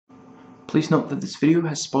Please note that this video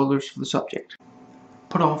has spoilers for the subject.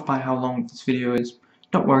 Put off by how long this video is,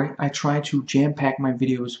 don't worry, I try to jam-pack my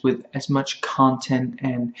videos with as much content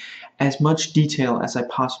and as much detail as I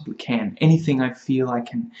possibly can. Anything I feel I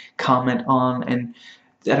can comment on and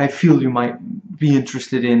that I feel you might be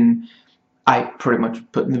interested in, I pretty much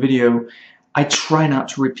put in the video. I try not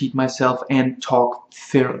to repeat myself and talk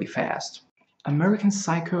fairly fast. American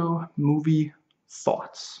Psycho movie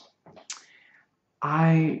thoughts.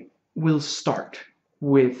 I will start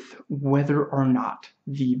with whether or not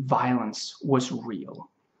the violence was real.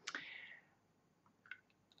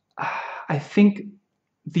 I think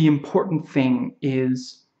the important thing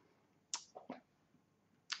is,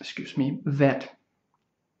 that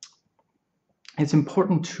it's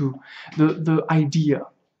important to the idea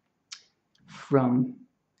from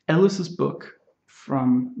Ellis's book,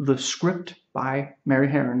 from the script by Mary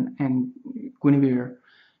Herron and Guinevere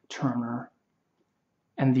Turner,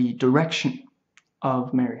 and the direction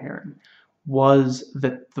of Mary Herron, was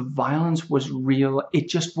that the violence was real. It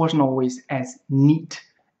just wasn't always as neat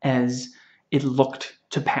as it looked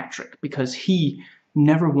to Patrick, because he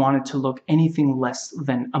never wanted to look anything less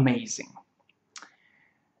than amazing.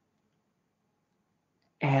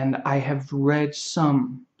 And I have read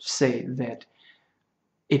some say that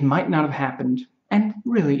it might not have happened, and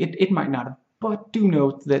really it might not have, but do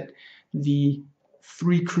note that the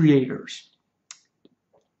three creators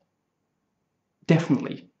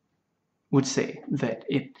definitely would say that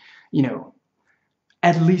it,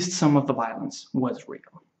 at least some of the violence was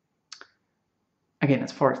real. Again,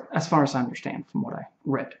 as far as I understand from what I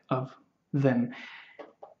read of them.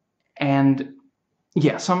 And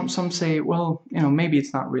yeah, some say, well, maybe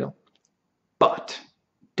it's not real. But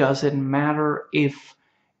does it matter if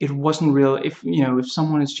it wasn't real? If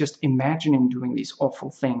someone is just imagining doing these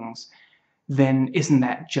awful things, then isn't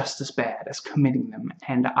that just as bad as committing them?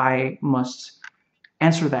 And I must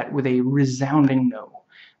answer that with a resounding no.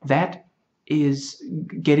 That is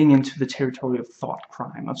getting into the territory of thought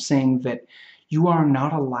crime, of saying that you are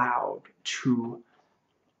not allowed to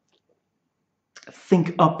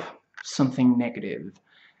think up something negative,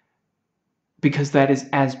 because that is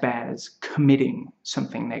as bad as committing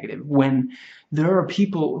something negative. When there are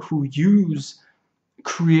people who use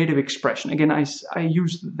creative expression, again, I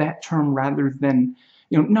use that term rather than,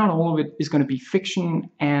 not all of it is going to be fiction,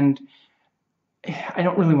 and I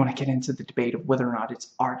don't really want to get into the debate of whether or not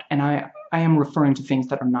it's art, and I am referring to things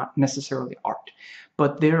that are not necessarily art,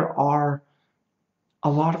 but there are a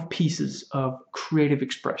lot of pieces of creative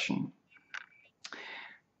expression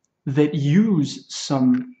that use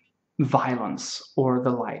some violence or the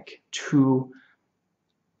like to,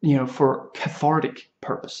 for cathartic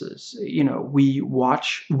purposes. We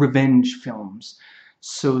watch revenge films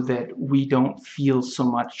so that we don't feel so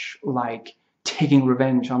much like taking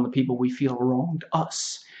revenge on the people we feel wronged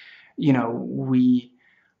us. We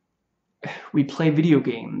play video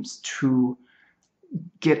games to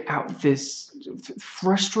get out this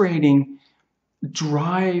frustrating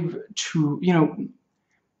drive to,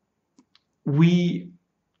 we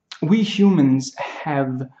humans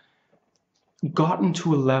have gotten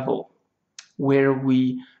to a level where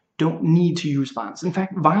we don't need to use violence. In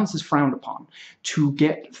fact, violence is frowned upon to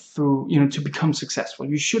get through, to become successful.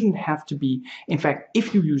 You shouldn't have to be, in fact,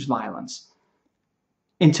 if you use violence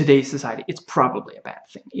in today's society, it's probably a bad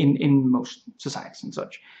thing in most societies and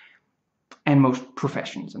such, and most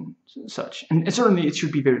professions and such. And certainly it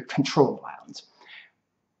should be very controlled violence,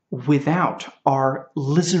 without our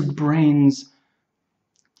lizard brains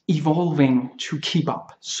evolving to keep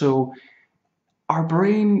up. So our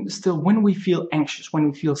brain still, when we feel anxious,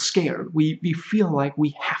 when we feel scared, we feel like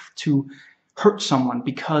we have to hurt someone,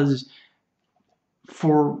 because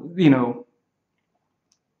for an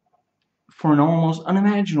almost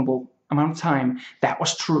unimaginable amount of time, that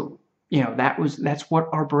was true. That's what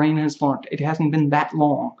our brain has learned. It hasn't been that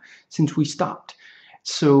long since we stopped.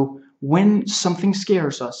 So when something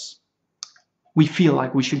scares us, we feel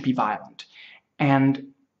like we should be violent. And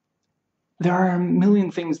there are a million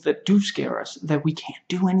things that do scare us that we can't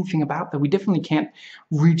do anything about, that we definitely can't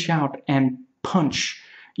reach out and punch.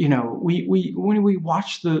 When we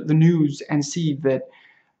watch the news and see that,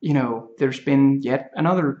 there's been yet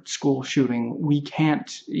another school shooting, we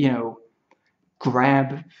can't,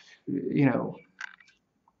 grab,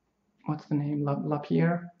 what's the name,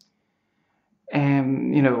 LaPierre?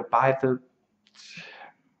 And, by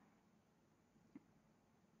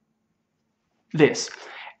this,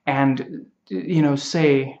 and,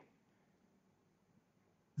 say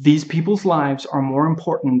these people's lives are more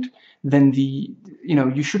important than the,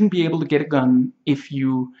 you shouldn't be able to get a gun if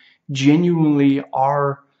you genuinely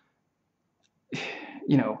are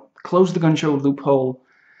close the gun show loophole,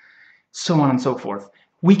 so on and so forth.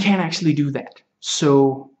 We can't actually do that.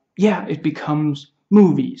 So yeah, it becomes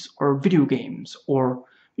movies or video games or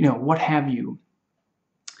what have you.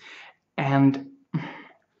 And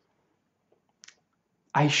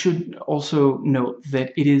I should also note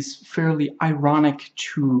that it is fairly ironic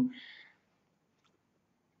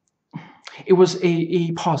it was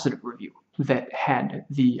a positive review that had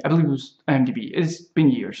I believe it was IMDb. It's been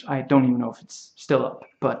years. I don't even know if it's still up,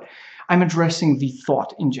 but I'm addressing the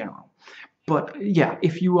thought in general. But yeah,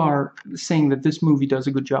 if you are saying that this movie does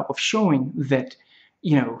a good job of showing that,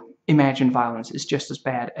 imagined violence is just as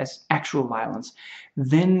bad as actual violence,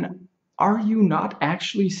 then are you not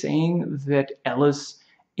actually saying that Ellis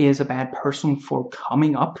is a bad person for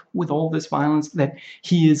coming up with all this violence, that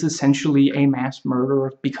he is essentially a mass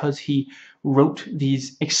murderer because he wrote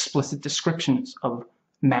these explicit descriptions of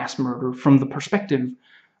mass murder from the perspective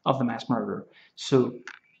of the mass murderer? So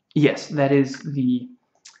yes, that is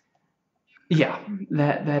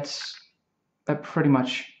that pretty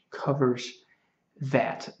much covers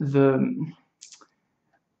that.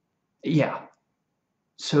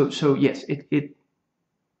 So yes, it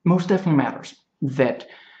most definitely matters that,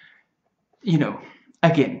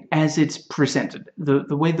 again, as it's presented,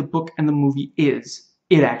 the way the book and the movie is,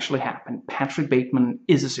 it actually happened. Patrick Bateman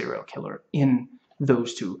is a serial killer in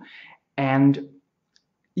those two. And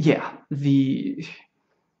yeah, the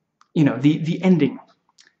ending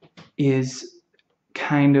is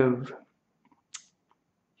kind of,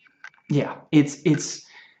 it's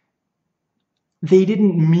they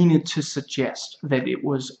didn't mean it to suggest that it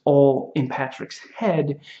was all in Patrick's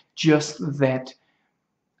head, just that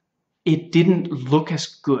it didn't look as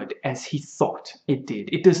good as he thought it did.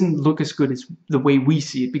 It doesn't look as good as the way we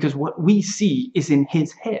see it, because what we see is in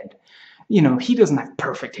his head. He doesn't have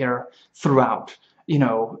perfect hair throughout,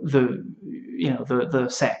 the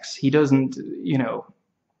sex. He doesn't,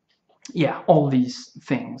 all these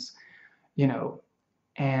things,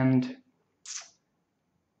 and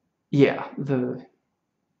the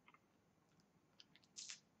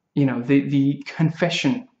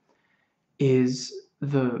confession is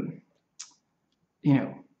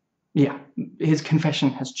his confession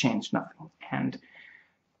has changed nothing, and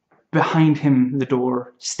behind him the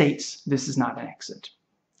door states this is not an exit.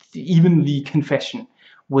 Even the confession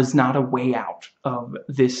was not a way out of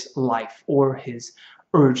this life or his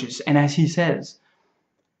urges. And as he says,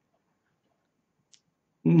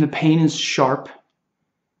 the pain is sharp,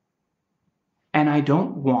 and I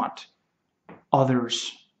don't want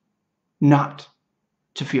others not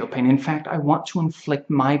to feel pain. In fact, I want to inflict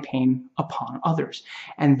my pain upon others.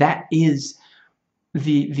 And that is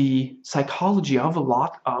the psychology of a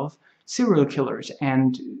lot of serial killers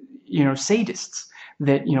and sadists,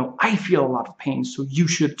 that I feel a lot of pain, so you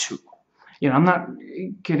should too. I'm not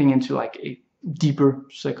getting into like a deeper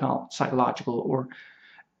psychological or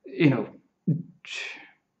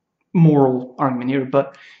moral argument here,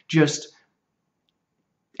 but just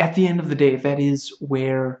at the end of the day, that is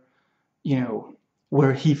where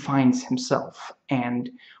where he finds himself, and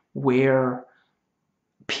where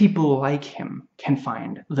people like him can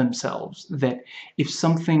find themselves. That if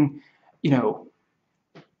something, if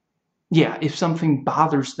something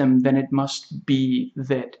bothers them, then it must be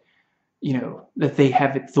that, that they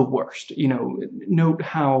have it the worst. Note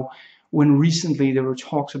how when recently there were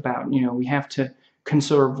talks about, we have to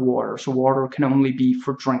conserve water, so water can only be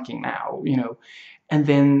for drinking now, and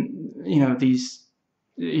then, these,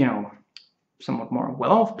 somewhat more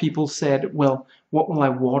well-off people said, well, what will I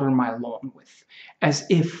water my lawn with? As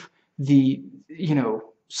if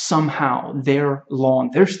somehow their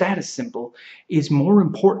lawn, their status symbol, is more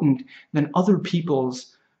important than other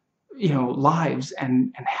people's, lives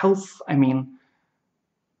and health. I mean,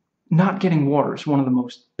 not getting water is one of the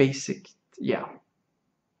most basic,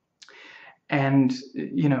 And,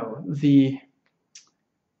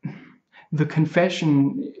 the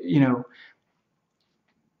confession,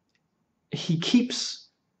 he keeps,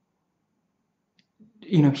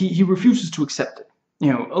 he refuses to accept it,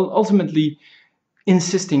 ultimately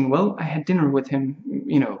insisting, well, I had dinner with him,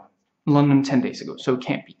 in London 10 days ago, so it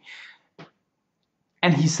can't be.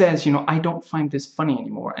 And he says, I don't find this funny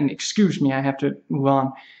anymore, and excuse me, I have to move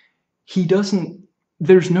on. He doesn't,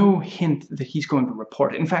 there's no hint that he's going to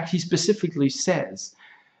report it. In fact, he specifically says,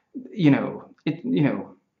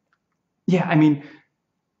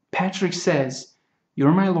 Patrick says,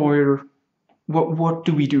 you're my lawyer, what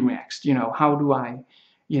do we do next? How do I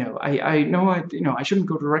shouldn't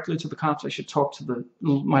go directly to the cops. I should talk to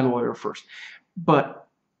my lawyer first. But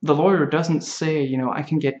the lawyer doesn't say, I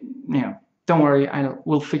can get, don't worry,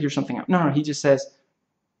 we'll figure something out. No, he just says,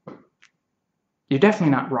 you're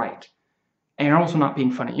definitely not right. And you're also not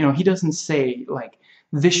being funny. You know, he doesn't say, like,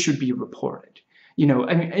 this should be reported. You know,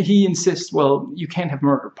 I mean, he insists, well, you can't have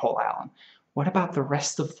murdered Paul Allen. What about the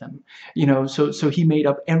rest of them? You know, so he made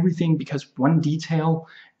up everything because one detail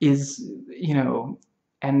is, you know,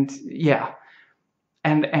 and yeah.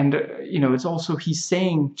 And you know, it's also, he's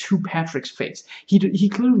saying to Patrick's face. He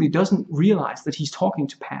clearly doesn't realize that he's talking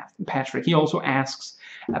to Patrick. He also asks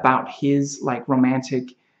about his, like, romantic,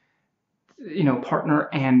 you know, partner,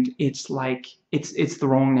 and it's like it's the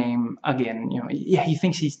wrong name again. You know, yeah, he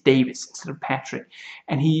thinks he's Davis instead of Patrick,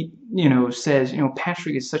 and he, you know, says, you know,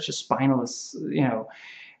 Patrick is such a spineless, you know,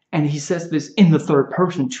 and he says this in the third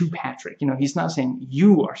person to Patrick. You know, he's not saying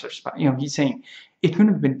you are such a, you know, he's saying it could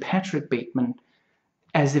have been Patrick Bateman,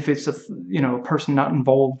 as if it's a, you know, a person not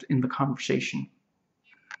involved in the conversation.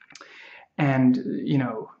 And, you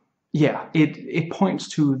know, yeah, it points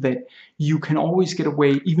to that you can always get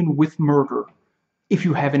away even with murder if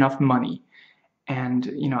you have enough money. And,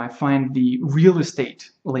 you know, I find the real estate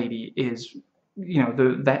lady is, you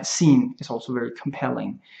know, that scene is also very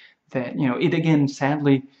compelling. That, you know, it again,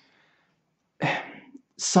 sadly,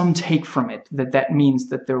 some take from it that means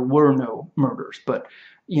that there were no murders. But,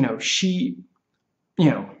 you know, she, you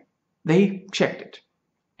know, they checked it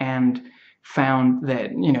and found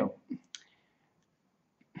that, you know,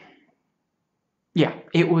 yeah,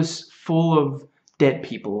 it was full of dead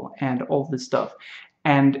people and all this stuff.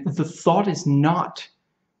 And the thought is not,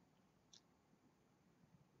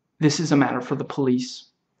 this is a matter for the police,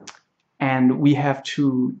 and we have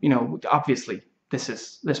to, you know, obviously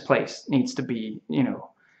this place needs to be, you know,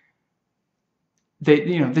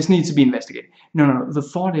 you know, this needs to be investigated. No, the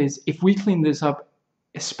thought is, if we clean this up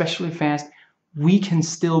especially fast, we can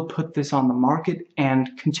still put this on the market and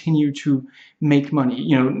continue to make money,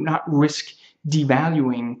 you know, not risk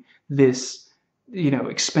devaluing this, you know,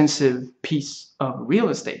 expensive piece of real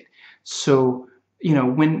estate. So, you know,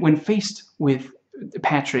 when faced with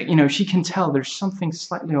Patrick, you know, she can tell there's something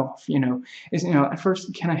slightly off, you know, you know, at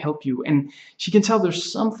first, can I help you? And she can tell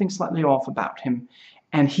there's something slightly off about him.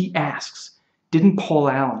 And he asks, didn't Paul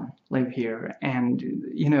Allen live here? And,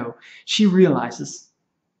 you know, she realizes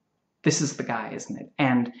this is the guy, isn't it?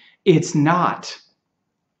 And it's not,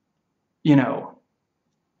 you know,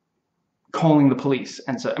 calling the police.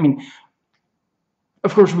 And so, I mean,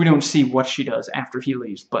 of course, we don't see what she does after he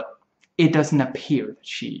leaves, but it doesn't appear that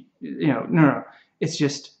she, you know, no. It's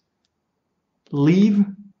just leave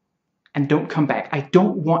and don't come back. I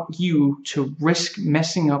don't want you to risk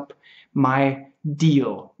messing up my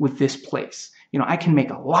deal with this place. You know, I can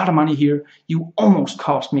make a lot of money here. You almost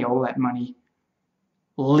cost me all that money.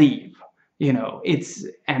 Leave. You know, it's,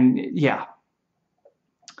 and yeah.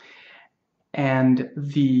 And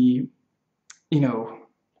the, you know,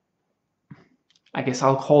 I guess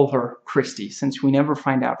I'll call her Christie, since we never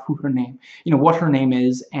find out who her name, you know, what her name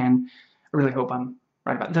is, and I really hope I'm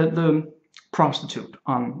right about the prostitute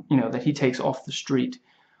on, you know, that he takes off the street,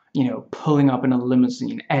 you know, pulling up in a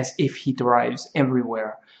limousine as if he drives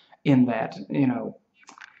everywhere in that, you know.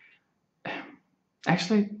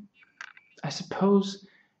 Actually, I suppose,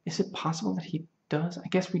 is it possible that he does? I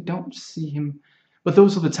guess we don't see him, but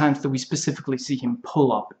those are the times that we specifically see him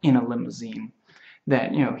pull up in a limousine,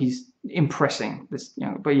 that, you know, he's impressing this, you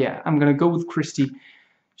know. But yeah, I'm gonna go with Christie.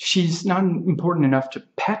 She's not important enough to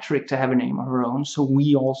Patrick to have a name of her own, so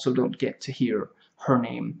we also don't get to hear her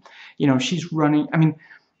name. You know, she's running, I mean,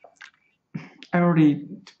 I already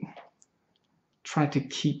tried to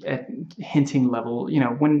keep at hinting level, you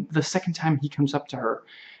know, when the second time he comes up to her,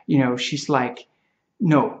 you know, she's like,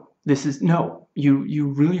 no, this is, no, you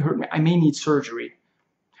really hurt me. I may need surgery.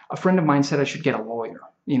 A friend of mine said I should get a lawyer.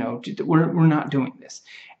 You know, we're not doing this.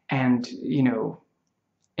 And, you know,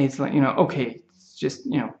 it's like, you know, okay, it's just,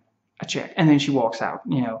 you know, a check. And then she walks out,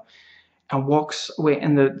 you know, and walks away,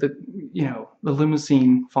 and the you know, the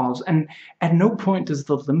limousine follows. And at no point does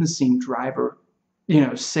the limousine driver, you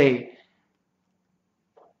know, say,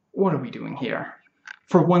 what are we doing here?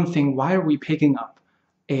 For one thing, why are we picking up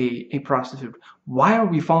a prostitute? Why are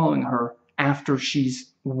we following her after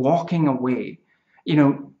she's walking away? You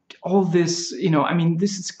know, all this, you know, I mean,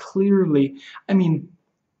 this is clearly, I mean,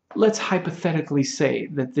 let's hypothetically say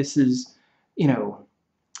that this is, you know,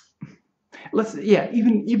 let's, yeah,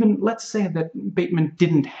 even let's say that Bateman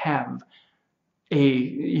didn't have a,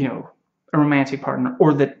 you know, a romantic partner,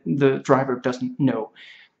 or that the driver doesn't know.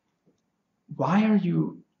 Why are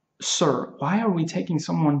you, sir, why are we taking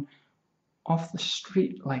someone off the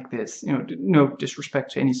street like this? You know, no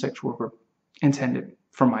disrespect to any sex worker intended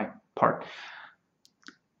from my part.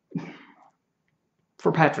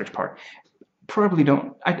 For Patrick's part, probably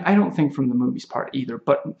don't, I don't think from the movies part either,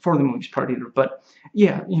 but for the movies part either, but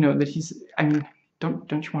yeah, you know, that he's, I mean, don't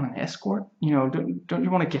you want an escort? You know, don't you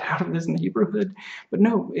want to get out of this neighborhood? But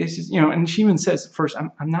no, it's just, you know, and she even says at first,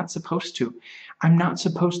 I'm not supposed to. I'm not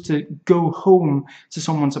supposed to go home to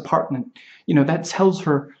someone's apartment. You know, that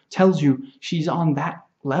tells you she's on that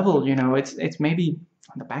level, you know, it's maybe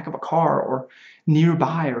on the back of a car or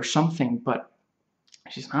nearby or something, but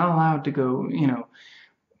she's not allowed to go, you know.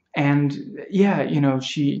 And yeah, you know,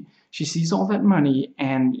 she sees all that money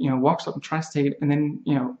and, you know, walks up and tries to take it, and then,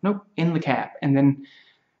 you know, nope, in the cab, and then,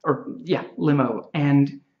 or yeah, limo.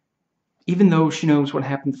 And even though she knows what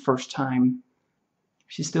happened the first time,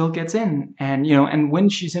 she still gets in. And, you know, and when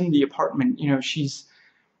she's in the apartment, you know, she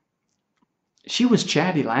was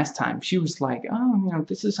chatty last time. She was like, oh, you know,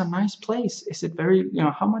 this is a nice place. Is it very, you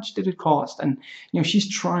know, how much did it cost? And, you know, she's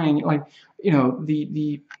trying, like, you know,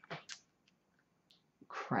 the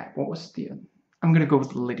crap, what was the, I'm gonna go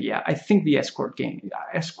with Lydia. I think the escort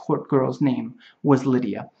girl's name was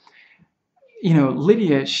Lydia. You know,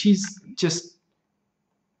 Lydia, she's just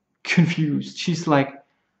confused. She's like,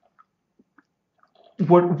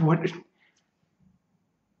 what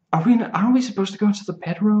aren't we supposed to go into the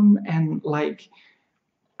bedroom? And like,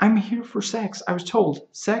 I'm here for sex. I was told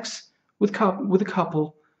sex with a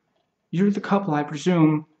couple. You're the couple, I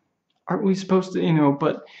presume. Aren't we supposed to, you know?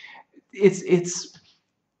 But it's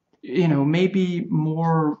you know, maybe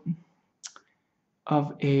more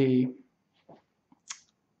of a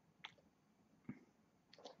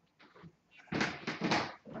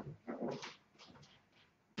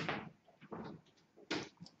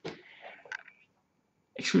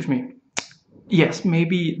excuse me. Yes,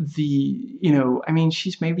 maybe you know, I mean,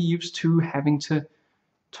 she's maybe used to having to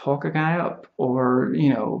talk a guy up, or,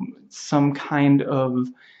 you know, some kind of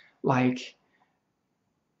like,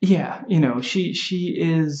 yeah, you know, she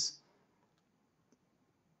is,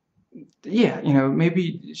 yeah, you know,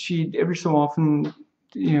 maybe she every so often,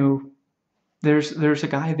 you know, there's a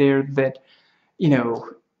guy there that, you know,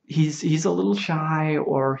 he's a little shy,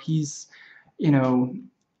 or he's, you know,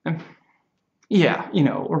 yeah, you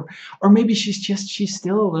know, or maybe she's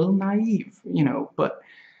still a little naive, you know, but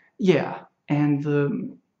yeah.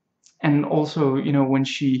 And also, you know, when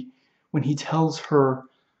he tells her,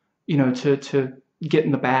 you know, to get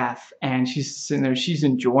in the bath, and she's sitting there, she's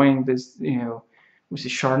enjoying this, you know, was it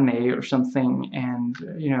Chardonnay or something, and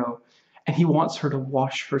you know, and he wants her to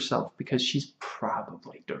wash herself because she's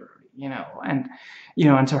probably dirty, you know, and you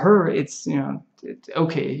know, and to her it's, you know, it's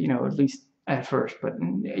okay, you know, at least at first, but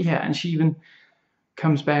yeah, and she even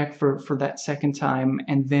comes back for that second time,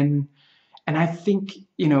 and then, and I think,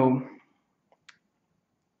 you know,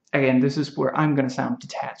 again, this is where I'm going to sound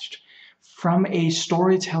detached. From a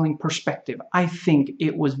storytelling perspective, I think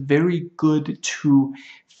it was very good to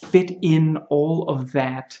fit in all of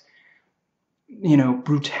that, you know,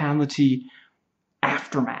 brutality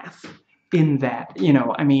aftermath in that, you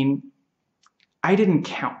know, I mean, I didn't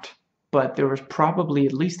count, but there was probably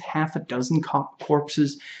at least half a dozen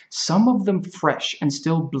corpses, some of them fresh and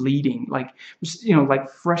still bleeding, like, you know, like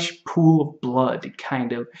fresh pool of blood,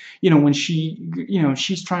 kind of, you know, when you know,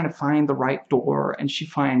 she's trying to find the right door, and she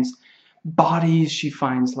finds bodies, she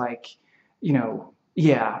finds, like, you know,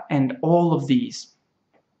 yeah, and all of these,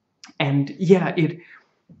 and yeah, it,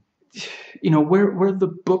 you know, where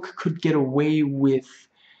the book could get away with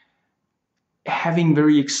having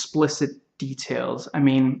very explicit details. I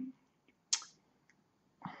mean,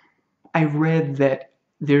 I read that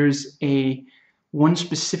there's one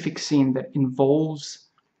specific scene that involves,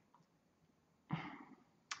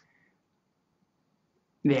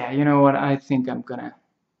 yeah, you know what, I think I'm gonna,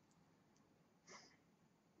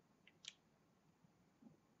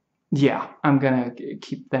 yeah, I'm gonna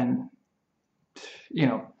keep then, you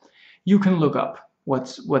know, you can look up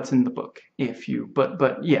what's in the book if you,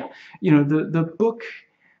 but yeah, you know, the book,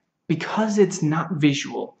 because it's not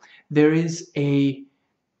visual, there is a,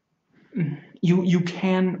 you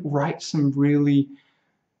can write some really,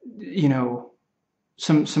 you know,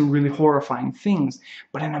 some really horrifying things,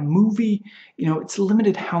 but in a movie, you know, it's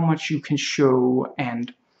limited how much you can show,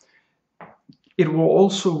 and it will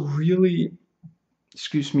also really,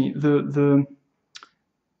 excuse me, the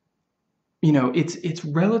you know, it's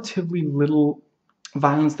relatively little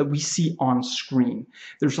violence that we see on screen.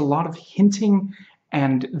 There's a lot of hinting,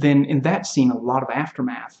 and then in that scene, a lot of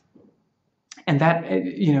aftermath, and that,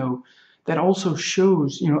 you know, that also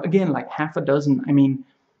shows, you know, again, like half a dozen. I mean,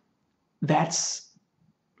 that's,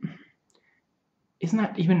 isn't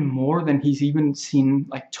that even more than he's even seen,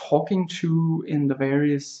 like, talking to in the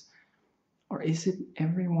various, or is it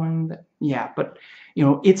everyone that, yeah, but you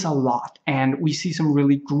know, it's a lot, and we see some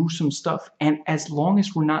really gruesome stuff, and as long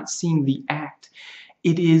as we're not seeing the act,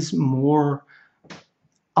 it is more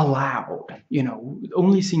allowed, you know,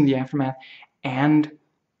 only seeing the aftermath. And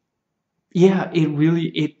yeah, it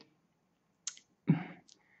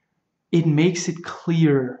makes it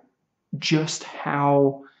clear just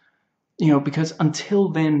how, you know, because until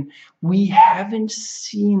then we haven't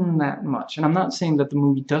seen that much. And I'm not saying that the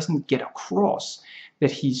movie doesn't get across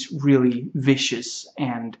that he's really vicious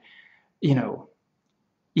and, you know,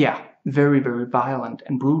 yeah, very, very violent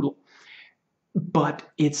and brutal, but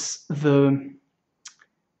it's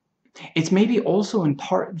maybe also in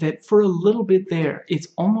part that for a little bit there, it's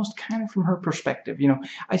almost kind of from her perspective. You know,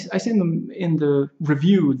 I said in the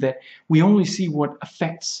review that we only see what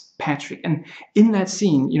affects Patrick. And in that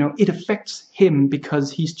scene, you know, it affects him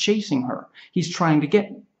because he's chasing her. He's trying to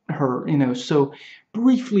get her, you know, so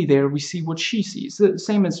briefly there we see what she sees. The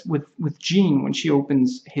same as with Jean when she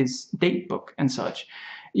opens his date book and such,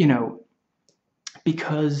 you know,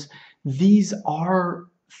 because these are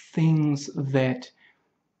things that,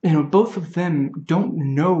 you know, both of them don't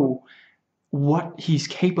know what he's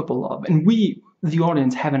capable of. And we, the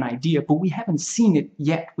audience, have an idea, but we haven't seen it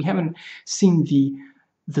yet. We haven't seen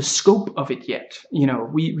the scope of it yet. You know,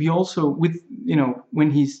 we also, with, you know, when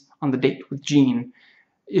he's on the date with Jean,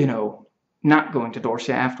 you know, not going to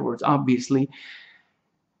Dorset afterwards, obviously,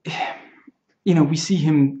 you know, we see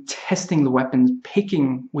him testing the weapons,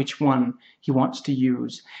 picking which one he wants to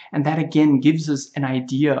use. And that again gives us an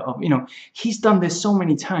idea of, you know, he's done this so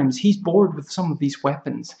many times. He's bored with some of these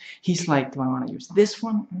weapons. He's like, do I want to use this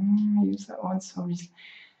one? I use that one. So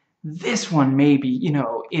this one maybe, you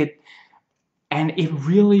know, and it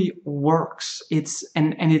really works. It's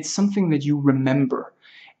and it's something that you remember,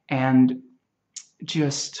 and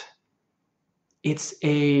just it's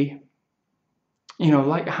a, you know,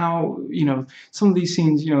 like how, you know, some of these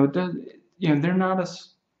scenes, you know, they're not as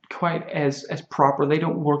quite as proper. They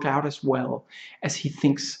don't work out as well as he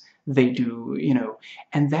thinks they do, you know.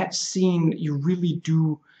 And that scene, you really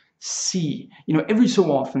do see, you know, every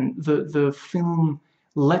so often the film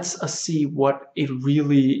lets us see what it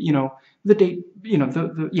really, you know, the date, you know,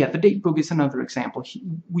 the date book is another example.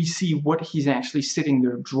 We see what he's actually sitting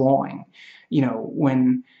there drawing, you know,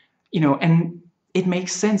 when, you know, and it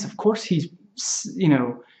makes sense. Of course, he's, you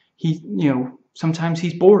know, sometimes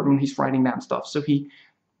he's bored when he's writing down stuff, so he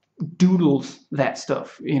doodles that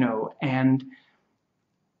stuff, you know. And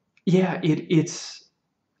yeah,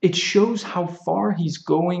 it shows how far he's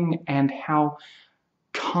going and how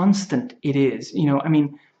constant it is, you know. I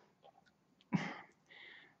mean,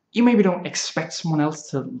 you maybe don't expect someone else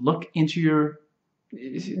to look into your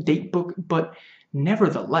date book, but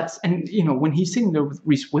nevertheless, and you know, when he's sitting there with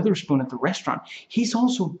Reese Witherspoon at the restaurant, he's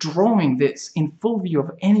also drawing this in full view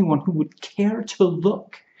of anyone who would care to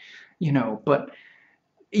look, you know. But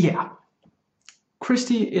yeah,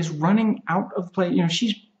 Christie is running out of play. You know,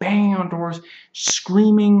 she's banging on doors,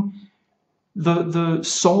 screaming. The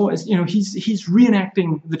saw is, you know, he's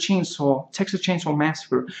reenacting the Texas Chainsaw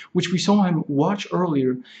Massacre, which we saw him watch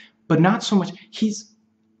earlier, but not so much.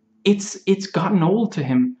 It's gotten old to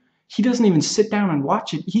him. He doesn't even sit down and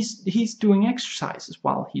watch it. He's doing exercises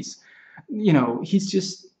while he's, you know, he's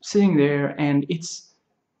just sitting there, and it's,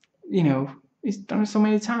 you know, he's done it so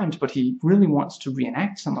many times, but he really wants to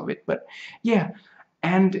reenact some of it. But yeah,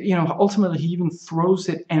 and you know, ultimately he even throws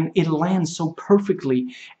it, and it lands so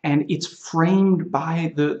perfectly, and it's framed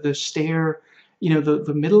by the stair, you know,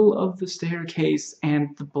 the middle of the staircase,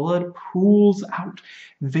 and the blood pools out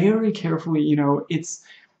very carefully. You know, it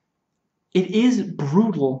is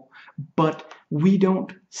brutal, but we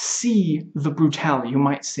don't see the brutality, you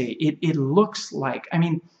might say. It looks like, I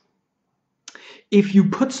mean, if you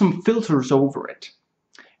put some filters over it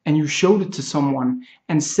and you showed it to someone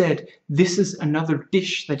and said, this is another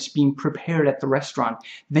dish that's being prepared at the restaurant,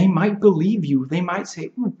 they might believe you. They might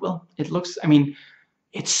say, ooh, well, it looks, I mean,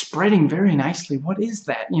 it's spreading very nicely. What is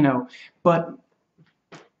that? You know, but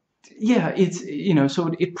yeah, it's, you know,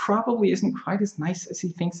 so it probably isn't quite as nice as he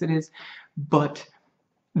thinks it is, but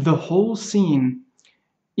the whole scene,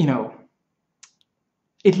 you know,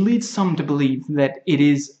 it leads some to believe that it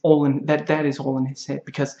is all in, that is all in his head,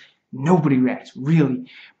 because nobody reacts, really.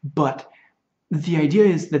 But the idea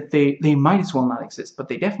is that they might as well not exist, but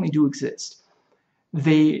they definitely do exist.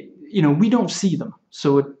 They, you know, we don't see them,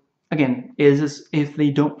 so it, again, is as if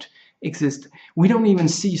they don't exist. We don't even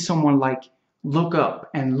see someone like look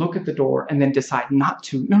up and look at the door and then decide not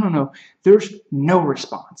to. No. There's no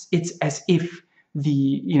response. It's as if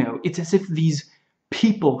you know, it's as if these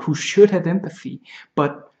people who should have empathy,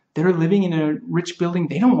 but they're living in a rich building,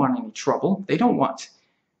 they don't want any trouble. They don't want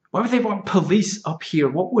Why would they want police up here?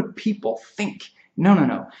 What would people think? No, no,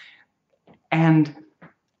 no. And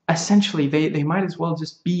essentially, they might as well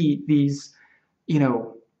just be these, you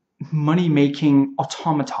know, money-making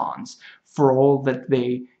automatons for all that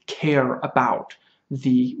they care about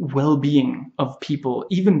the well-being of people,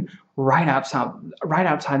 even right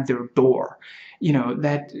outside their door. You know,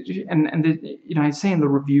 that, and the, you know, I say in the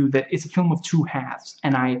review that it's a film of two halves,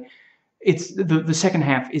 and it's the second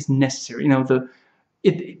half is necessary. You know,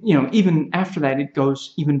 you know, even after that, it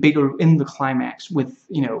goes even bigger in the climax with,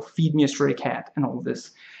 you know, feed me a stray cat and all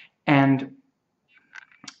this, and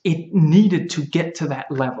it needed to get to that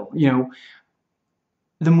level. You know,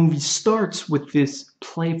 the movie starts with this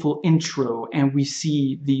playful intro, and we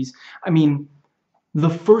see these, I mean, the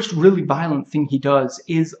first really violent thing he does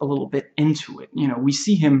is a little bit into it. You know, we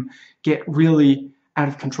see him get really out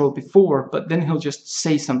of control before, but then he'll just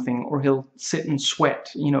say something, or he'll sit and sweat,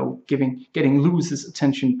 you know, getting Lewis's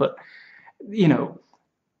attention. But, you know,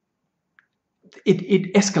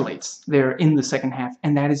 it escalates there in the second half,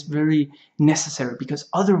 and that is very necessary, because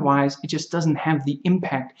otherwise it just doesn't have the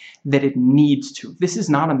impact that it needs to. This is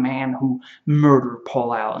not a man who murdered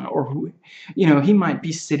Paul Allen, or who, you know, he might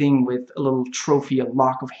be sitting with a little trophy, a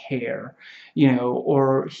lock of hair, you know,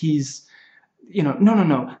 or he's, you know, no, no,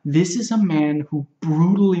 no. This is a man who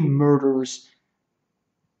brutally murders,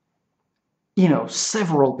 you know,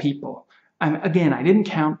 several people. Again, I didn't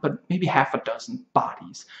count, but maybe half a dozen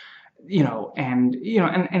bodies. You know, and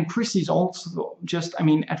Christie's also just, I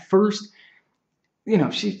mean, at first, you know,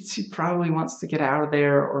 she probably wants to get out of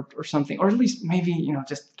there, or something, or at least maybe, you know,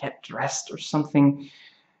 just get dressed or something.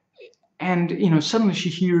 And, you know, suddenly she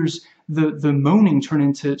hears the moaning turn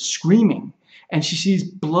into screaming, and she sees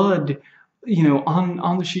blood, you know,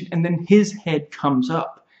 on the sheet, and then his head comes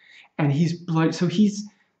up, and he's blood. So he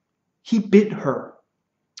bit her,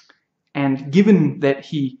 and given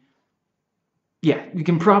that yeah, you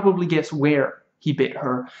can probably guess where he bit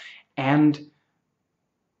her, and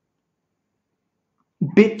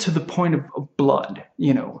bit to the point of blood,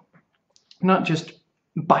 you know, not just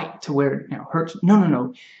bite to where it, you know, hurts. No, no,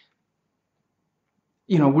 no.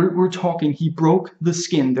 You know, we're talking, he broke the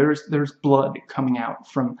skin. There's blood coming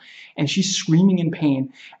out from, and she's screaming in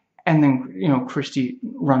pain, and then, you know, Christie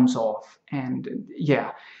runs off, and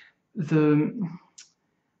yeah,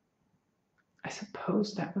 I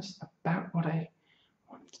suppose that was about what I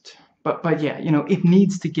wanted to. But yeah, you know, it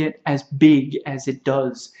needs to get as big as it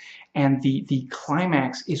does, and the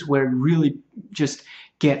climax is where it really just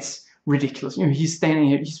gets ridiculous. You know, he's standing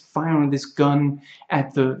here, he's firing this gun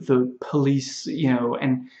at the police, you know,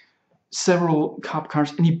 and several cop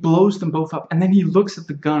cars, and he blows them both up, and then he looks at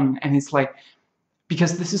the gun, and it's like,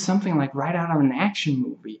 because this is something like right out of an action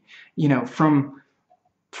movie, you know, from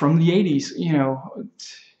the 80s, you know,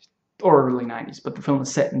 or early 90s, but the film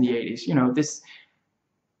is set in the 80s. You know, this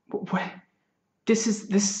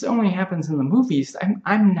only happens in the movies.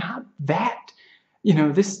 I'm not that, you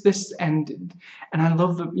know, and I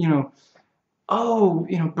love the, you know, oh,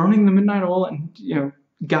 you know, burning the midnight oil, and, you know,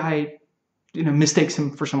 guy, you know, mistakes him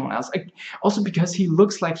for someone else. Also because he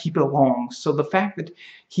looks like he belongs. So the fact that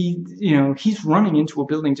he, you know, he's running into a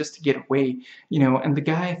building just to get away, you know, and the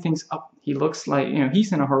guy thinks, oh, he looks like, you know,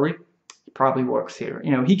 he's in a hurry. He probably works here.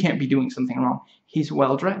 You know, he can't be doing something wrong. He's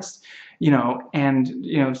well dressed, you know, and,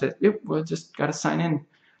 you know, says, yep, well, just got to sign in.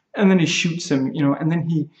 And then he shoots him, you know, and then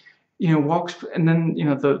he, you know, walks, and then, you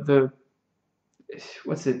know, the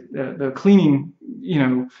cleaning, you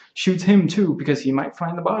know, shoots him too, because he might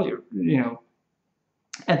find the body, you know.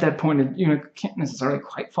 At that point, you know, can't necessarily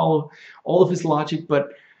quite follow all of his logic, but,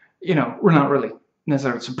 you know, we're not really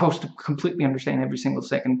necessarily supposed to completely understand every single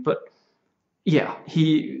second. But yeah,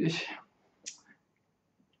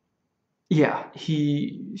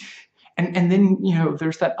 and then, you know,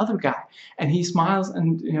 there's that other guy, and he smiles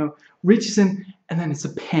and, you know, reaches in, and then it's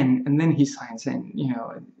a pen, and then he signs in, you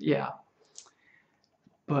know. Yeah.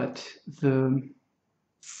 But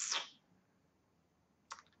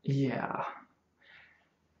yeah.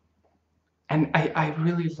 And I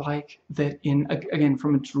really like that again,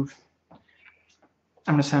 from I'm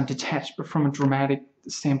gonna sound detached, but from a dramatic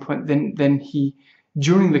standpoint, then he,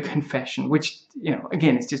 during the confession, which, you know,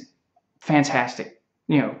 again, it's just fantastic,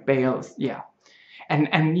 you know, Bale, yeah.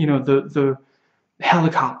 And you know, the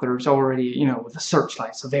helicopter's already, you know, with the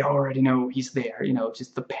searchlight, so they already know he's there, you know,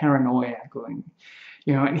 just the paranoia going,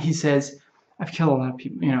 you know. And he says, I've killed a lot of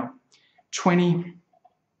people, you know, 20,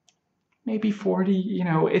 maybe 40, you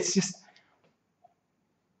know. It's just,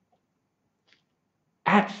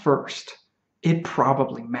 at first, it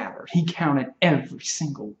probably mattered. He counted every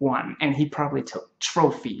single one, and he probably took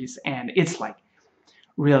trophies, and it's like,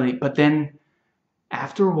 really. But then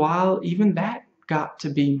after a while, even that got to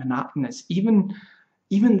be monotonous. Even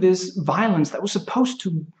this violence that was supposed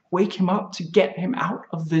to wake him up, to get him out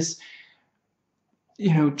of this,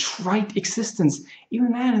 trite existence,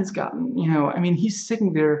 even that has gotten, I mean, he's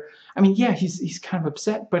sitting there. I mean, yeah, he's kind of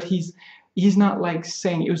upset, but he's not like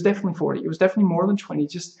saying it was definitely 40. It was definitely more than 20.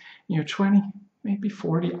 Just 20, maybe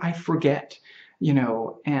 40. I forget.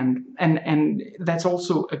 And that's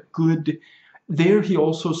also a good. There, he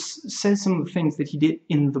also says some of the things that he did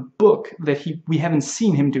in the book that we haven't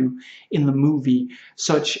seen him do in the movie,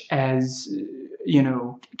 such as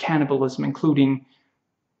cannibalism, including,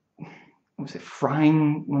 was it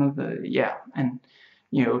frying one of the, and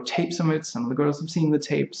tape some of it. Some of the girls have seen the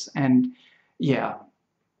tapes, and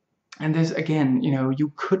and there's, again,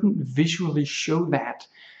 you couldn't visually show that,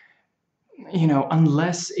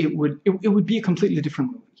 unless it would be a completely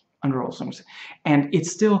different movie under all circumstances. And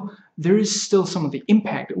there is still some of the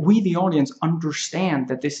impact. We, the audience, understand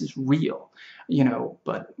that this is real,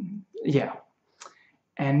 but yeah.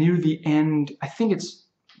 And near the end, I think it's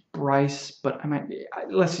Bryce, but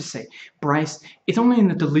let's just say Bryce, it's only in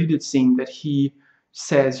the deleted scene that he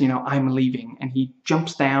says, I'm leaving, and he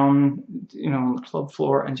jumps down, on the club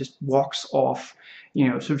floor and just walks off.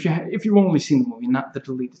 So if you've only seen the movie, not the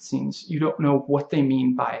deleted scenes, you don't know what they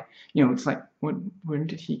mean by, it's like, where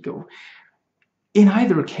did he go? In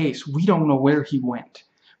either case, we don't know where he went,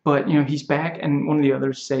 but he's back, and one of the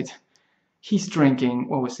others said he's drinking.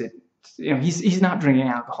 What was it? He's not drinking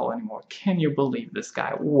alcohol anymore. Can you believe this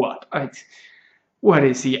guy? What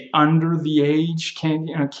is he, under the age? Can't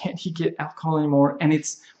he get alcohol anymore? And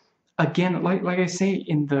it's, again, like I say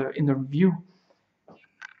in the review,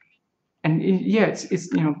 and it's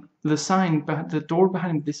the sign, the door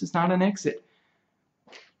behind him. This is not an exit.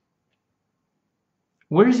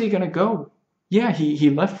 Where is he gonna go? Yeah, he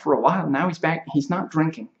left for a while. Now he's back. He's not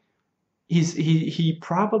drinking. He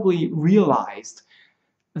probably realized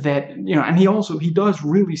that, and he does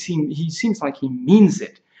really seems like he means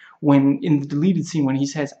it when in the deleted scene when he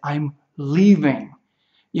says, I'm leaving,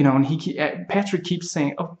 and Patrick keeps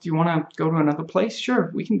saying, oh, do you want to go to another place?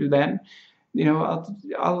 Sure, we can do that.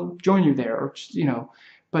 I'll join you there, or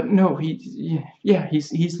but no,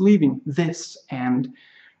 he's leaving this, and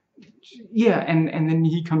and then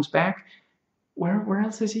he comes back. Where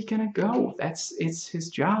else is he gonna go? It's his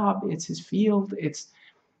job, it's his field, it's,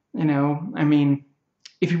 I mean,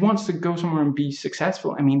 if he wants to go somewhere and be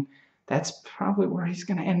successful, I mean, that's probably where he's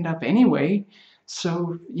going to end up anyway.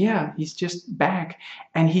 So, yeah, he's just back,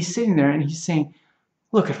 and he's sitting there, and he's saying,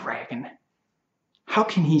 look at Reagan. How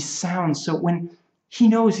can he sound so, when he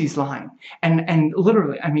knows he's lying? And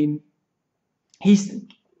literally, I mean,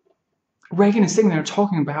 Reagan is sitting there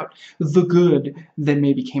talking about the good that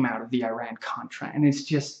maybe came out of the Iran-Contra, and it's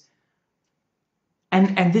just,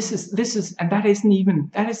 and this is and that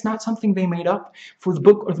is not something they made up for the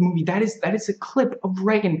book or the movie. That is a clip of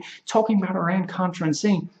Reagan talking about Iran-Contra and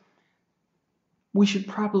saying, we should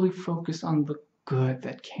probably focus on the good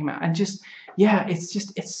that came out. And just,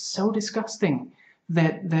 it's so disgusting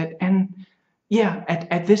that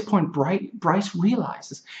at this point Bryce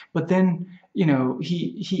realizes, but then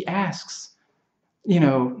he asks,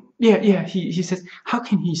 he says, how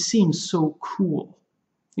can he seem so cool,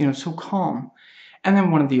 so calm? And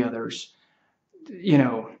then one of the others,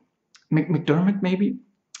 McDermott maybe,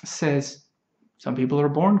 says, some people are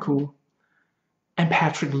born cool. And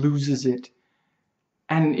Patrick loses it.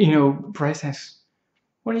 And, Bryce asks,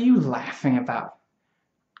 what are you laughing about?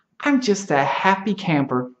 I'm just a happy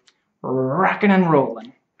camper, rocking and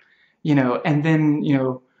rolling. And then,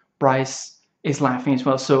 Bryce is laughing as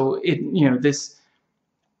well. So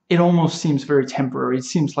it almost seems very temporary. It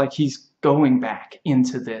seems like he's going back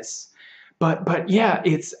into this. But yeah,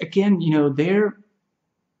 it's, again, there,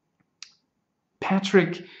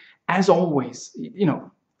 Patrick, as always,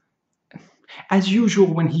 as usual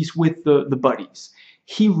when he's with the buddies,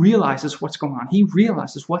 he realizes what's going on. He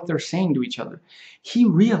realizes what they're saying to each other. He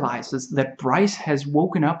realizes that Bryce has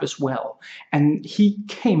woken up as well, and he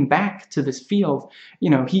came back to this field.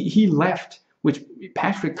 He left, which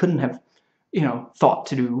Patrick couldn't have, thought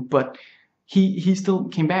to do, but he still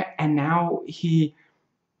came back, and now he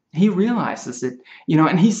realizes it,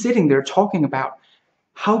 and he's sitting there talking about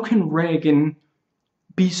how can Reagan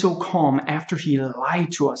be so calm after he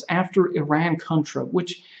lied to us, after Iran-Contra,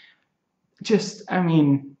 which just, I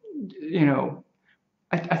mean,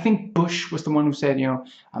 I think Bush was the one who said,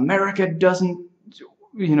 America doesn't,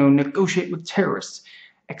 negotiate with terrorists,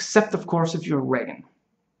 except, of course, if you're Reagan.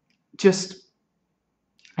 Just,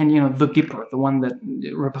 and, the Gipper, the one that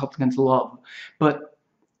Republicans love. But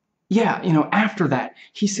yeah, you know, after that,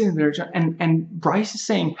 he's sitting there, and Bryce is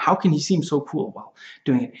saying, how can he seem so cool while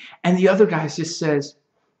doing it? And the other guy just says,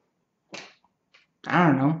 I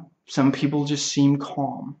don't know, some people just seem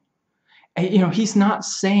calm. And, you know, he's not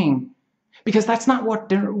saying, because that's not what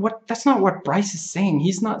Bryce is saying.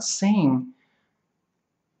 He's not saying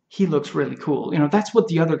he looks really cool. You know, that's what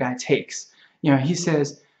the other guy takes. You know, he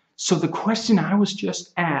says, so the question I was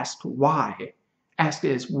just asked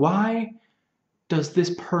is, why does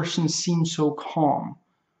this person seem so calm?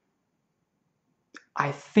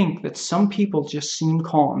 I think that some people just seem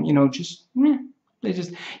calm, you know, they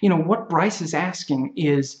just, you know, what Bryce is asking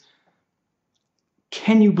is,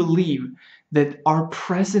 can you believe that our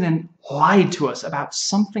president lied to us about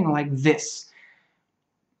something like this?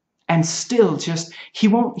 And still just, he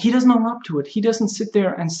doesn't own up to it. He doesn't sit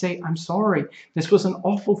there and say, I'm sorry, this was an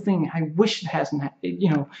awful thing. I wish it hasn't, you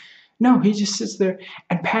know. No, he just sits there,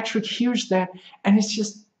 and Patrick hears that, and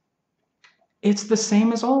it's the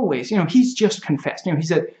same as always. You know, he's just confessed. You know, he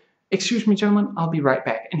said, excuse me, gentlemen, I'll be right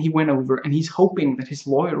back. And he went over, and he's hoping that his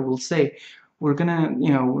lawyer will say, we're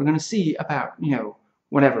gonna see about, you know,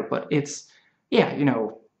 whatever. But it's, yeah, you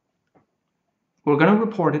know, we're gonna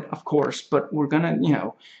report it, of course, but we're gonna, you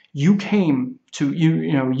know, you came to,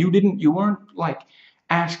 you weren't like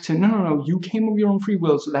asked to, no, you came of your own free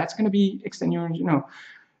will, so that's gonna be extenuating, you know.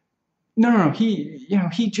 No,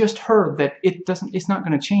 he just heard that it's not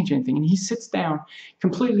going to change anything, and he sits down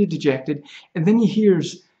completely dejected, and then he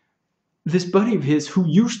hears this buddy of his who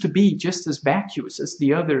used to be just as vacuous as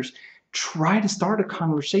the others try to start a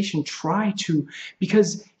conversation,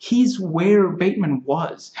 because he's where Bateman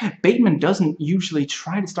was. Bateman doesn't usually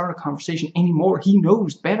try to start a conversation anymore. He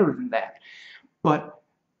knows better than that. But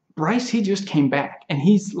Bryce, he just came back, and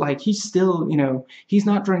he's still, you know, he's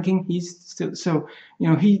not drinking, he's still, so, you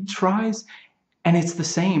know, he tries, and it's the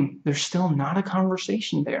same. There's still not a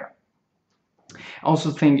conversation there. I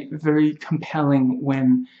also think very compelling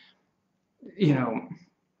when, you know,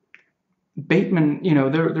 Bateman, you know,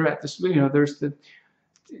 they're at this, you know, there's the,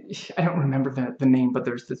 I don't remember the name, but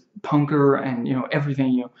there's this punker and, you know,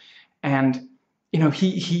 everything, you know, and, you know,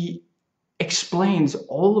 he explains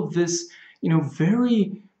all of this, you know,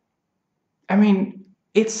 very, I mean,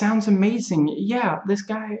 it sounds amazing. Yeah, this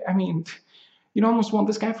guy, I mean, you'd almost want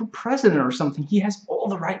this guy for president or something. He has all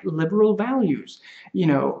the right liberal values. You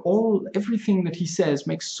know, everything that he says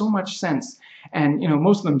makes so much sense. And, you know,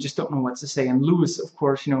 most of them just don't know what to say. And Lewis, of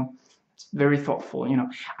course, you know, it's very thoughtful. You know,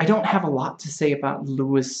 I don't have a lot to say about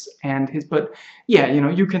Lewis and but yeah, you know,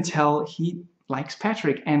 you can tell he likes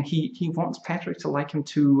Patrick, and he wants Patrick to like him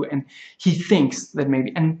too. And he thinks that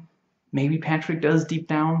maybe Patrick does deep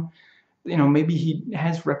down, you know, maybe he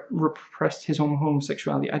has repressed his own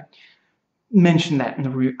homosexuality. I mentioned that in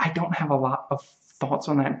the review. I don't have a lot of thoughts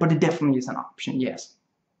on that, but it definitely is an option, yes.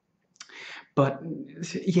 But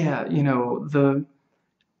yeah, you know,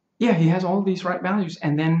 he has all these right values,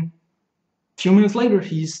 and then a few minutes later,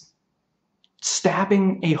 he's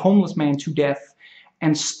stabbing a homeless man to death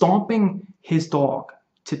and stomping his dog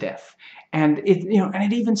to death. And it, you know, and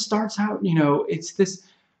it even starts out, you know, it's this,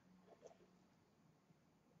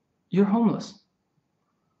 you're homeless,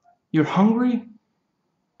 you're hungry,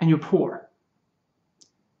 and you're poor.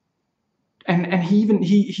 And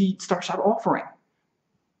he starts out offering,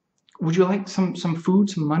 would you like some food,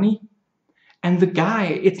 some money? And the guy,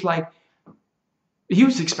 it's like, he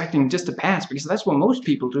was expecting just to pass, because that's what most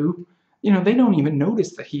people do. You know, they don't even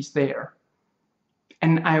notice that he's there.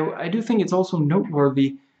 And I do think it's also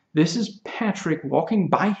noteworthy, this is Patrick walking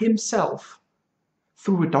by himself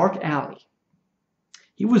through a dark alley.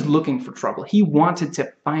 He was looking for trouble. He wanted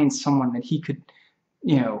to find someone that he could,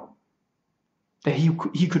 you know, that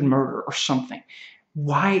he could murder or something.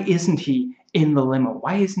 Why isn't he in the limo?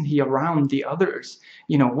 Why isn't he around the others?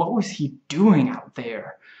 You know, what was he doing out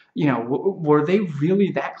there? You know, were they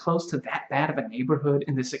really that close to that bad of a neighborhood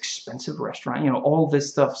in this expensive restaurant? You know, all this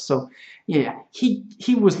stuff. So, yeah,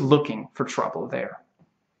 he was looking for trouble there.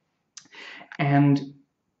 And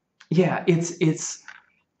yeah, it's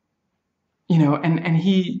you know, and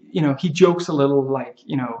he, you know, he jokes a little, like,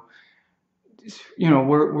 you know,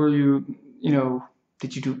 were you, you know,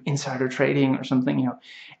 did you do insider trading or something, you know?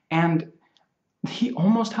 And he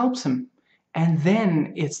almost helps him. And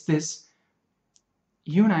then it's this,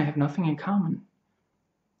 you and I have nothing in common.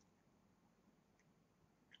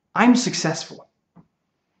 I'm successful,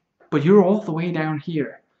 but you're all the way down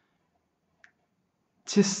here.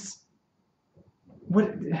 Just, why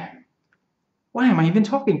am I even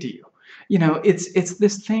talking to you? You know, it's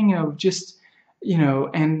this thing of just, you know,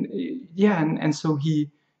 and yeah, and so he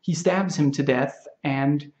stabs him to death,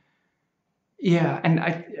 and yeah, and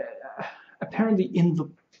apparently in the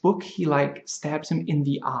book, he like stabs him in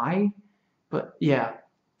the eye. But yeah.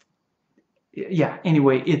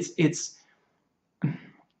 Anyway, it's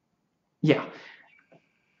yeah.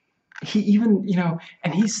 He even,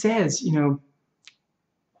 and he says,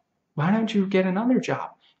 why don't you get another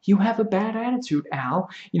job? You have a bad attitude, Al.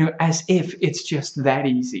 As if it's just that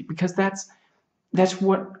easy, because that's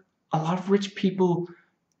what a lot of rich people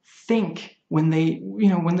think when they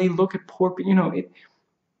look at poor people.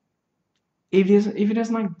 If he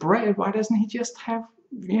doesn't like bread, why doesn't he just have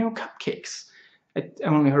cupcakes? I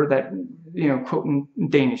only heard that quote in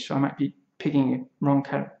Danish, so I might be picking a wrong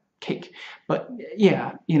kind of cake. But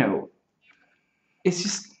yeah, it's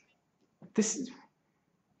just this.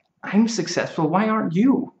 I'm successful. Why aren't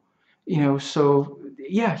you? So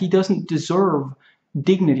yeah, he doesn't deserve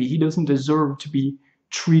dignity. He doesn't deserve to be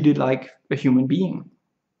treated like a human being.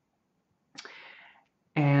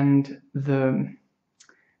 And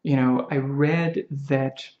I read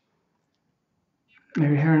that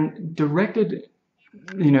Mary Herron directed,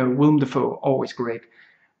 Willem Dafoe, always great,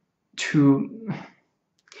 to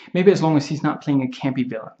maybe as long as he's not playing a campy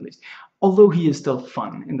villain, at least. Although he is still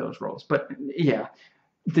fun in those roles. But yeah,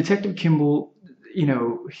 Detective Kimball,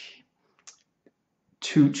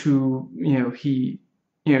 to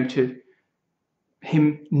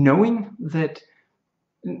him knowing that,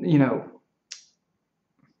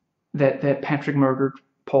 that Patrick murdered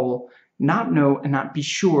Paul, not know and not be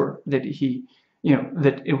sure that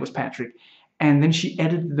that it was Patrick. And then she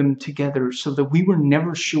edited them together so that we were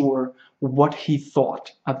never sure what he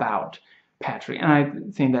thought about Patrick. And I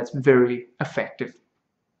think that's very effective.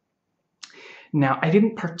 Now, I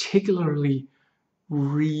didn't particularly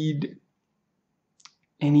read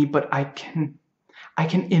any, but I can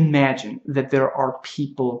imagine that there are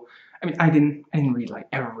people. I mean, I didn't read like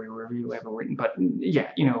every review ever written, but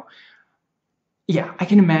yeah, I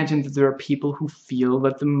can imagine that there are people who feel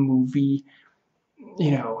that the movie,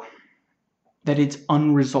 that it's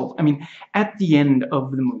unresolved. I mean, at the end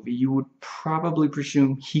of the movie, you would probably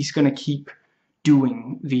presume he's going to keep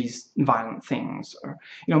doing these violent things, or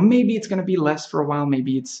maybe it's going to be less for a while,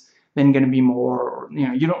 maybe it's then going to be more, or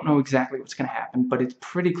you don't know exactly what's going to happen, but it's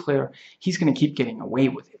pretty clear he's going to keep getting away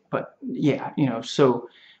with it. But yeah, so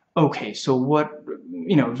okay, so what,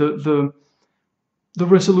 the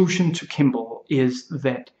resolution to Kimball is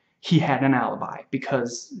that he had an alibi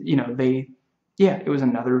because it was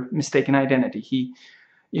another mistaken identity.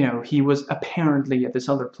 He was apparently at this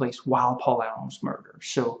other place while Paul Allen was murdered.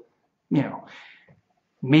 So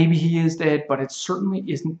maybe he is dead, but it certainly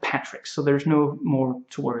isn't Patrick. So there's no more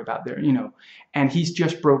to worry about there, And he's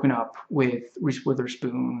just broken up with Reese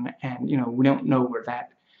Witherspoon, and we don't know where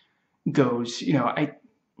that goes.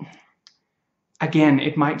 Again,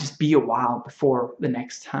 it might just be a while before the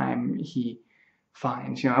next time he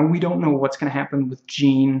finds. And we don't know what's going to happen with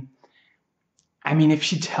Jean. I mean, if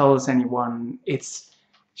she tells anyone,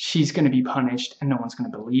 she's going to be punished, and no one's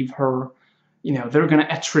going to believe her. They're going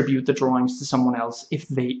to attribute the drawings to someone else if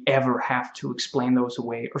they ever have to explain those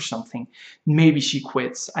away or something. Maybe she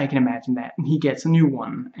quits. I can imagine that. And he gets a new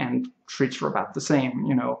one and treats her about the same,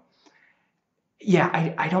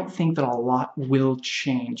 Yeah, I don't think that a lot will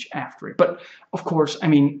change after it. But, of course, I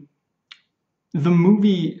mean,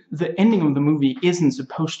 the ending of the movie isn't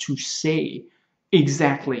supposed to say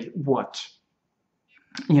exactly what,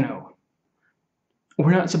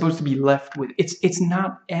 we're not supposed to be left with. It's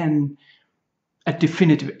not a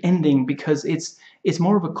definitive ending, because it's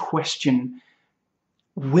more of a question: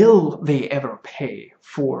 will they ever pay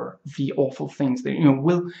for the awful things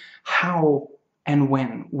that how and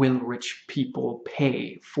when will rich people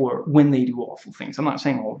pay for when they do awful things? I'm not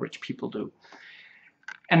saying all rich people do.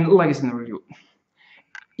 And like I said in the review,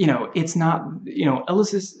 it's not,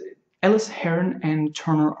 Ellis, Heron, and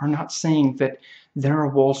Turner are not saying that there are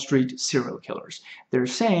Wall Street serial killers. They're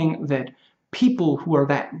saying that people who are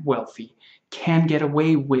that wealthy can get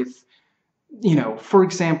away with, for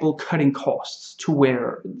example, cutting costs to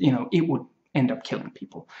where, it would end up killing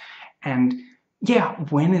people. And yeah,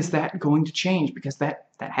 when is that going to change? Because that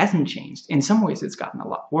hasn't changed. In some ways, it's gotten a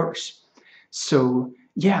lot worse. So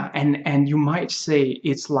yeah, and you might say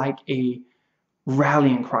it's like a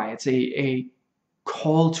rallying cry. It's a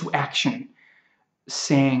call to action,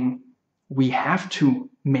 saying we have to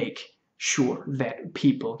make sure that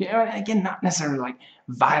people, again, not necessarily like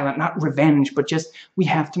violent, not revenge, but just we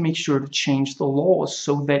have to make sure to change the laws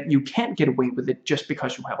so that you can't get away with it just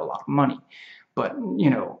because you have a lot of money. But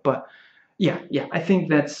yeah, I think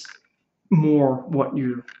that's more what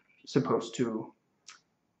you're supposed to.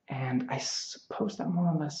 And I suppose that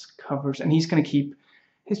more or less covers. And he's going to keep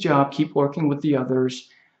his job, keep working with the others.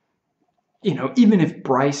 you know, even if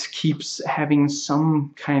Bryce keeps having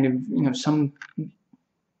some kind of, you know, some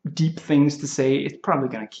deep things to say, it's probably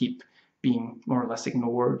going to keep being more or less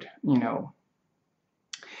ignored, you know.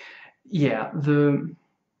 Yeah,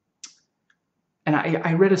 and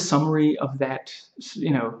I read a summary of that, you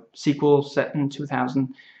know, sequel set in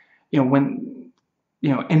 2000, you know, when, you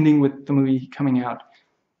know, ending with the movie coming out.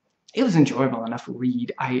 It was enjoyable enough to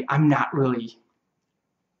read. I'm not really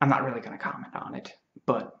going to comment on it,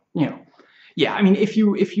 but, you know, yeah, I mean, if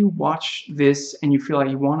you watch this and you feel like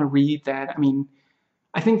you want to read that, I mean,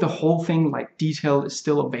 I think the whole thing, like, detailed, is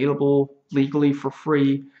still available legally for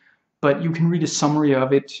free, but you can read a summary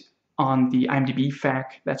of it on the IMDb FAQ.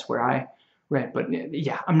 That's where I read. But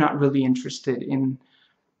yeah, I'm not really interested in,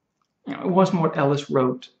 you know, it wasn't what Ellis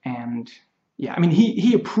wrote, and yeah, I mean,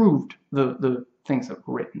 he approved the things that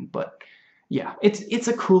were written, but yeah, it's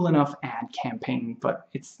a cool enough ad campaign, but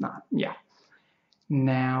it's not, yeah.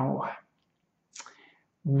 Now,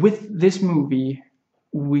 with this movie,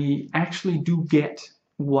 we actually do get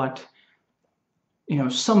what, you know,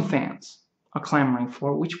 some fans are clamoring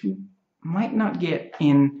for, which we might not get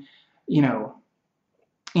in, you know,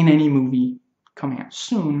 in any movie coming out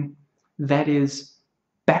soon. That is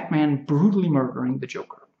Batman brutally murdering the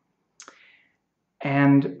Joker.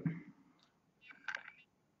 And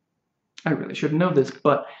I really should know this,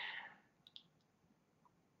 but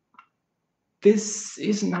this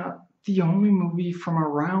is not the only movie from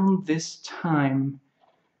around this time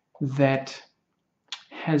that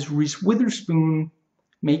has Reese Witherspoon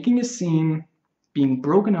making a scene, being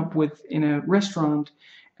broken up with in a restaurant,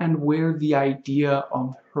 and where the idea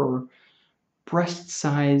of her breast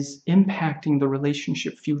size impacting the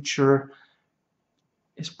relationship future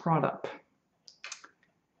is brought up.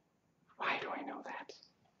 Why do I know that?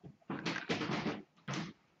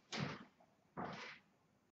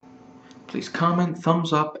 Please comment,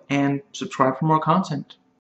 thumbs up, and subscribe for more content.